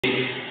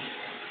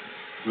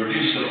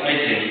produce some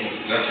items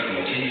of graphic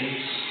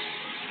materials,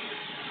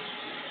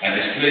 and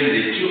explain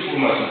the two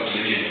formats of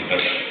television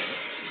production.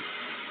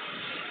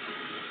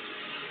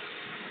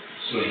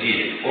 So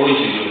here,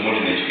 origins of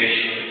modern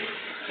education,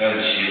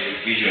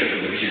 transition, visual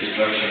and television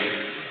structure,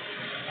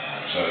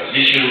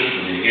 transition,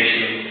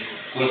 communication,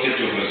 concept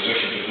of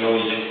instruction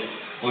technology,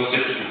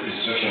 concept of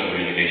instructional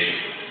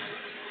communication.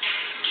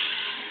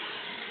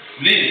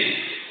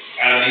 These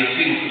are the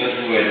things that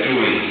we are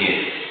doing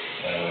here.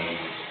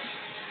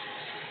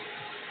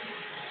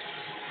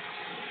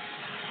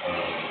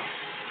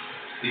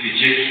 If you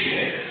check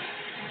here,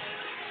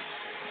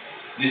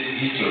 this is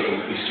history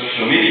of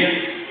instructional media,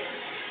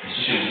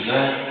 instructional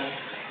design,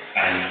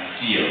 and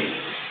theory.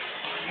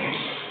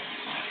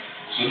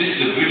 So this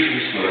is a brief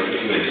history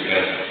that we are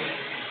discussing.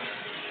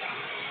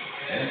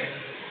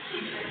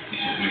 This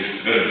is a brief,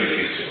 very brief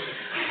history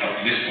up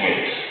to this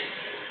point.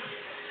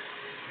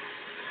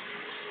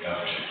 Up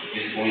to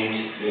this point,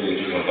 we're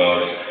talking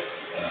about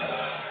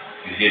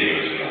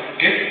behaviorism now.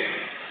 Okay?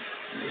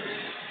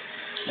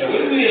 Now,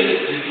 when we are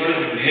referring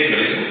to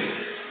behaviorism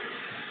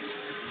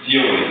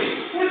theory,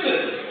 what's a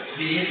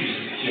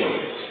behaviorism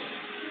theory?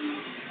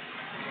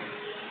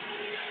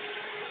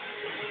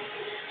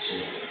 So,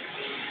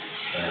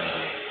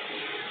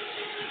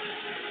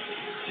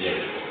 there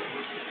we go.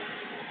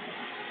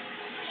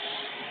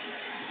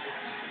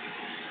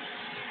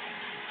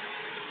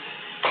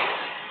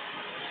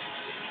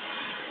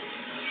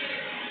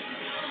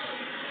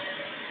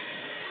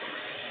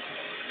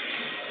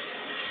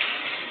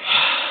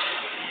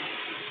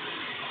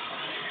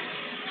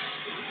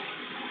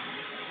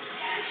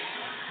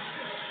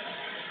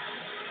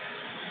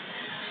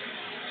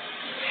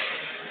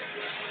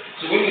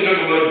 So when we talk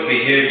about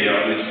behavior,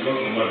 we're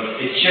talking about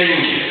it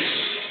changes.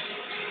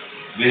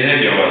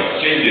 Behavior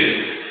changes.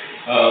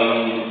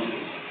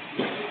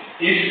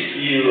 If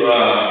you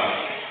are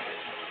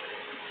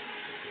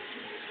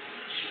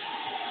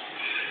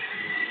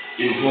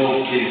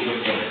involved in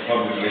sort of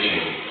public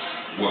relations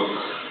work,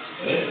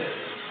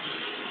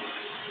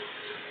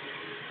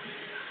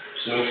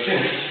 so in a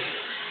sense,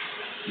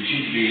 you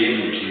should be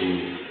able to.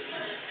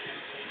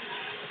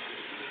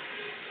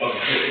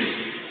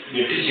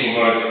 You're teaching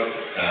about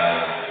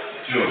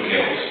fear of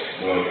chaos,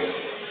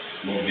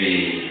 maybe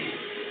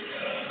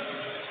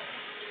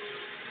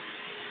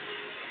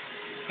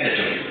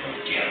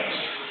chaos.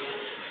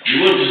 You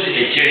want to see a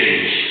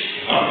change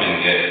happen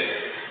there.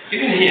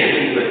 Even here,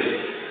 when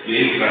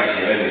you're in class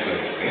here,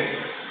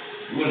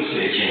 you want to see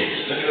a change.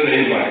 That's when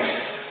you're in math.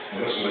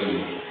 That's when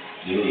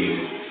you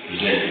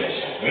present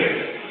yourself,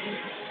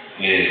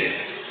 behavior.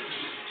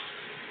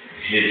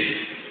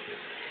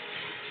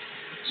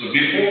 So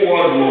before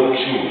World War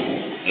II,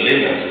 the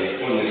learners were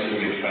only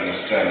expected to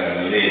understand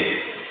and learn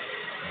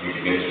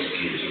fundamental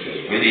skills such as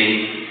reading,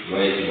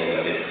 writing, and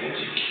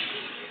arithmetic.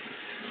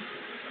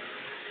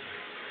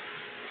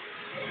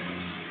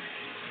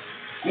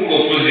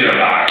 Kungokuzira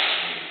basi,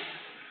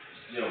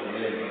 sija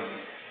kulemba,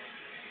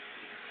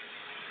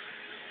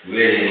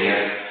 kulenga,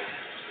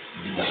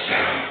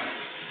 dimasamu.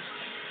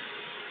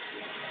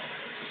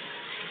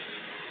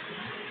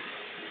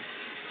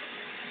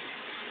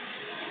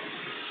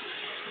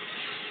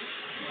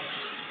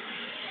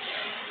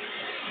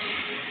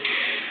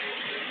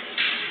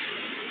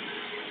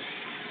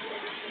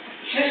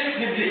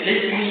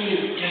 Let me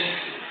just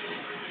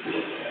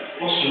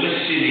also let's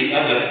see the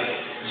other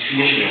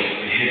definition of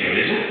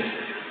behaviorism.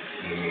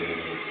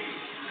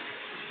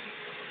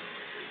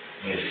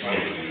 Let's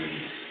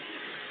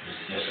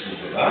just move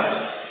to that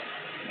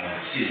and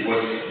see what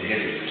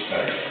behaviorism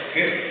stands for.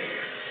 Okay?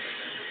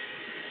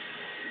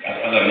 As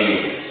other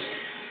meanings.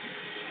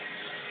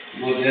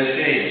 What they're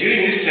saying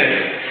during this time,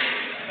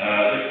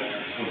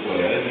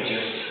 let me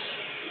just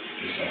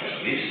refer to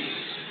this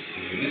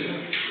behaviorism.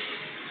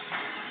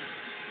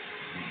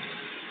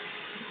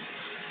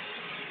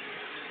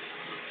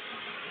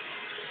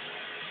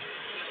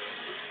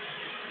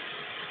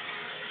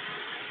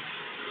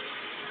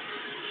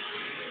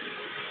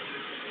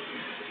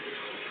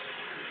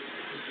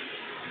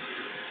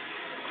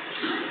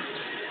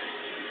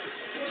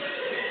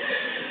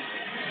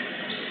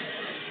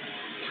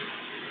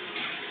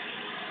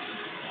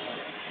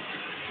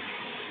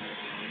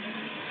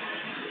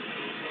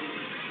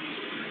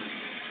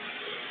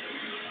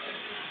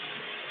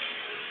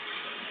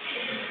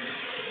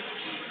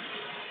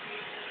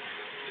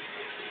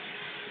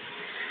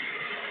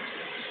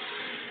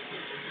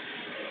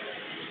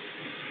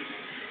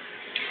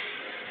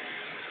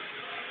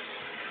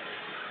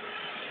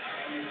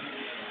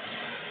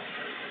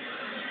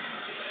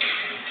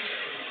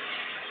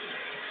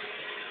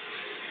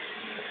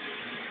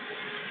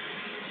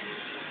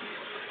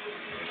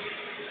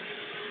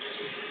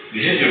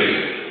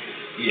 Behaviorism.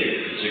 Here,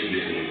 check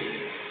this in.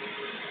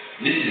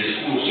 This is a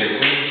school of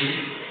psychology.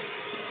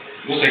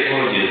 What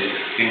psychology is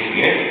thinking,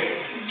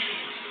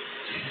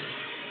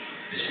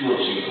 The school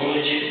of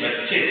psychology that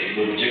takes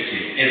the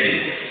objective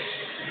evidence.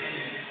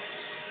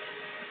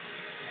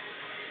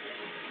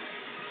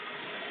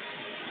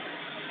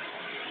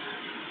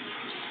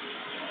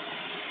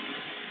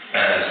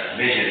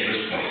 measure